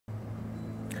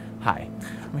Hi,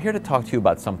 I'm here to talk to you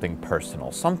about something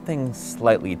personal, something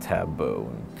slightly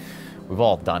taboo. We've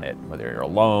all done it, whether you're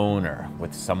alone or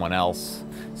with someone else.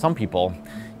 Some people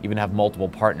even have multiple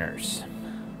partners.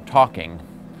 Talking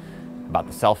about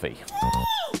the selfie.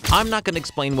 I'm not going to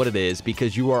explain what it is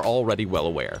because you are already well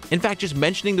aware. In fact, just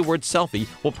mentioning the word selfie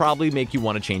will probably make you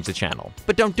want to change the channel.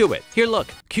 But don't do it. Here, look,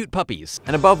 cute puppies.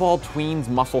 And above all tweens,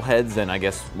 muscleheads, and I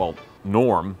guess, well,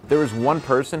 norm, there is one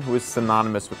person who is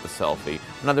synonymous with the selfie.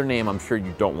 Another name I'm sure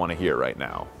you don't want to hear right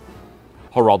now.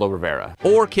 Geraldo Rivera.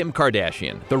 Or Kim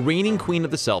Kardashian. The reigning queen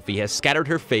of the selfie has scattered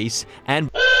her face and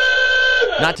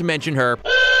not to mention her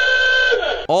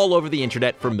all over the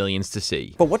internet for millions to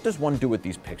see. But what does one do with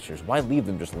these pictures? Why leave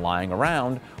them just lying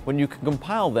around when you can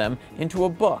compile them into a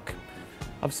book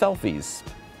of selfies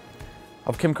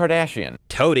of Kim Kardashian?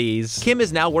 Toadies. Kim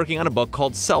is now working on a book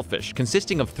called Selfish,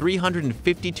 consisting of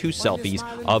 352 selfies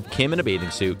of Kim in a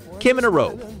bathing suit, Kim in a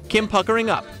robe, Kim puckering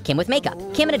up, Kim with makeup,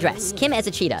 Kim in a dress, Kim as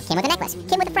a cheetah, Kim with a necklace,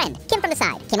 Kim with a friend, Kim from the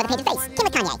side, Kim with a painted face, Kim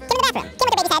with Kanye, Kim in the bathroom, Kim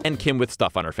with a baby's head, and Kim with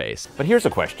stuff on her face. But here's a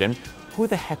question. Who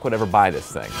the heck would ever buy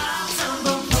this thing?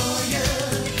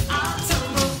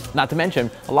 Not to mention,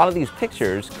 a lot of these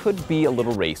pictures could be a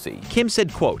little racy. Kim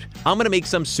said, quote, "I'm gonna make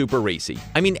some super racy.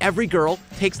 I mean, every girl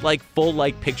takes like full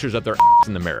pictures of their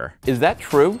in the mirror." Is that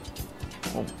true?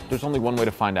 Well, there's only one way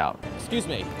to find out. Excuse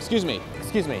me.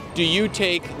 Do you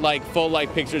take like full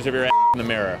pictures of your in the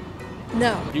mirror?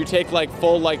 No. Do you take like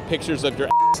full pictures of your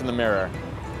in the mirror?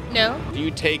 No? Do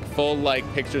you take full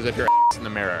pictures of your in the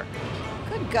mirror?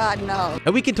 Good God, no.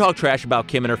 And we can talk trash about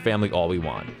Kim and her family all we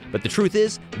want, but the truth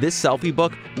is, this selfie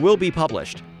book will be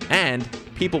published, and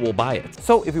people will buy it.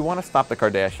 So if we want to stop the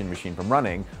Kardashian machine from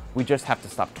running, we just have to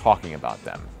stop talking about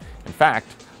them. In fact,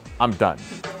 I'm done.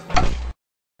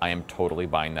 I am totally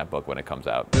buying that book when it comes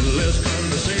out. Less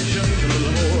conversation, a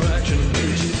little more action,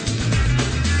 please.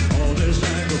 All this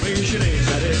aggravation ain't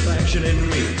satisfaction in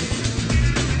me.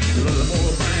 A little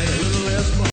more